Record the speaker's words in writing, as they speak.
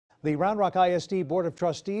The Round Rock ISD Board of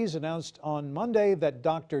Trustees announced on Monday that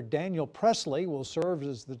Dr. Daniel Presley will serve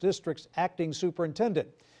as the district's acting superintendent.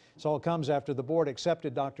 This all comes after the board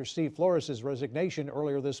accepted Dr. Steve Flores' resignation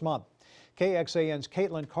earlier this month. KXAN's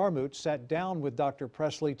Caitlin Carmouche sat down with Dr.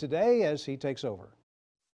 Presley today as he takes over.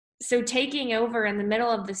 So taking over in the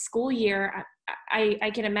middle of the school year,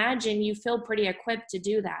 I can imagine you feel pretty equipped to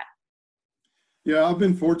do that. Yeah, I've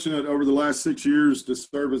been fortunate over the last 6 years to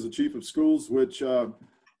serve as the chief of schools, which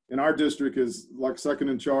in our district is like second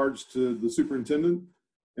in charge to the superintendent.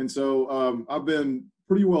 And so I've been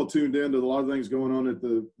pretty well tuned in to a lot of things going on at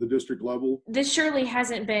the district level. This surely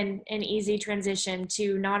hasn't been an easy transition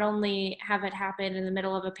to not only have it happen in the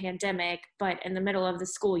middle of a pandemic, but in the middle of the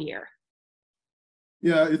school year.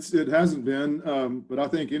 Yeah, it hasn't been, but I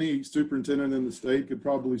think any superintendent in the state could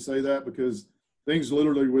probably say that, because things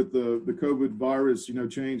literally with the COVID virus,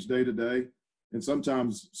 change day to day, and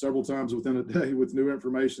sometimes several times within a day with new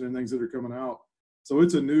information and things that are coming out. So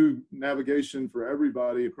it's a new navigation for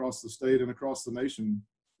everybody across the state and across the nation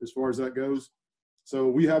as far as that goes. So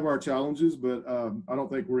we have our challenges, but I don't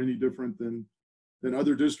think we're any different than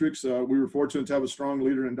other districts. We were fortunate to have a strong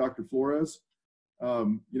leader in Dr. Flores,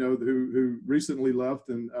 who recently left,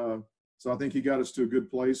 and so I think he got us to a good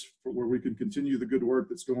place where we can continue the good work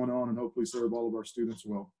that's going on and hopefully serve all of our students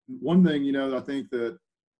well. One thing,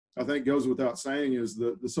 I think goes without saying is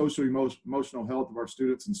the social emotional health of our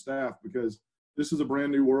students and staff, because this is a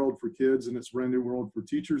brand new world for kids and it's a brand new world for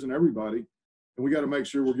teachers and everybody. And we got to make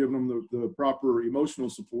sure we're giving them the proper emotional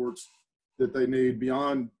supports that they need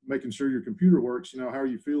beyond making sure your computer works. How are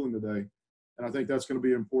you feeling today? And I think that's going to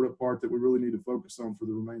be an important part that we really need to focus on for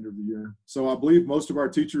the remainder of the year. So I believe most of our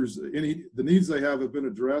teachers, the needs they have been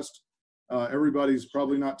addressed. Everybody's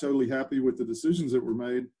probably not totally happy with the decisions that were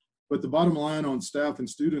made, but the bottom line on staff and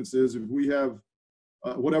students is if we have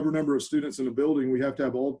whatever number of students in a building, we have to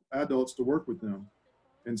have all adults to work with them.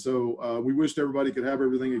 And so we wished everybody could have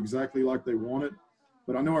everything exactly like they wanted,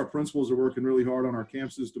 but I know our principals are working really hard on our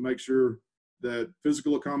campuses to make sure that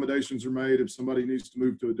physical accommodations are made if somebody needs to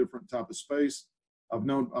move to a different type of space. I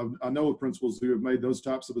know of principals who have made those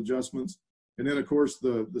types of adjustments. And then of course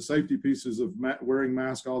the safety pieces of wearing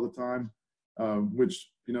masks all the time, which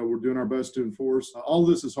we're doing our best to enforce. All of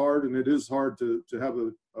this is hard, and it is hard to have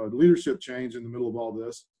a leadership change in the middle of all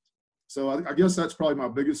this. So I guess that's probably my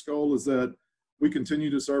biggest goal, is that we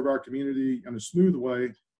continue to serve our community in a smooth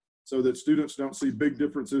way so that students don't see big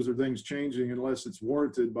differences or things changing unless it's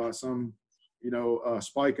warranted by some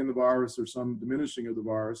spike in the virus or some diminishing of the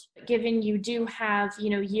virus. Given you do have,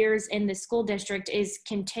 years in the school district, is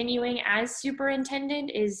continuing as superintendent,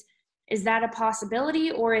 is that a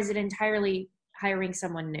possibility, or is it entirely hiring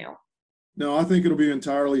someone new? No, I think it'll be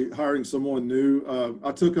entirely hiring someone new.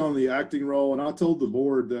 I took on the acting role, and I told the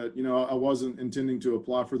board that, I wasn't intending to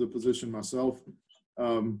apply for the position myself.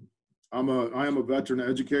 I am a veteran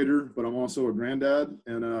educator, but I'm also a granddad,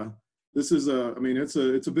 and this is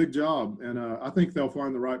it's a big job, and I think they'll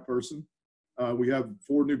find the right person. We have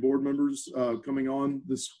 4 new board members coming on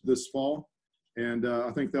this fall, and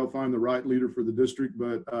I think they'll find the right leader for the district.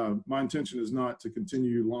 But my intention is not to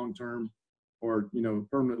continue long-term or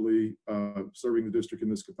permanently serving the district in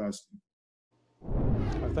this capacity.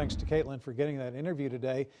 Our thanks to Caitlin for getting that interview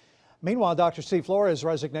today. Meanwhile, Dr. Steve Flores'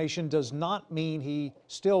 resignation does not mean he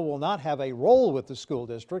still will not have a role with the school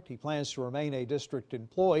district. He plans to remain a district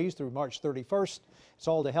employee through March 31st. It's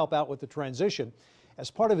all to help out with the transition.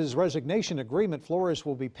 As part of his resignation agreement, Flores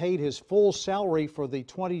will be paid his full salary for the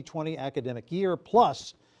 2020 academic year,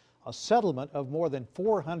 plus a settlement of more than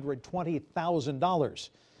 $420,000.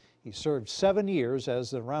 He served 7 years as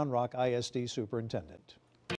the Round Rock ISD superintendent.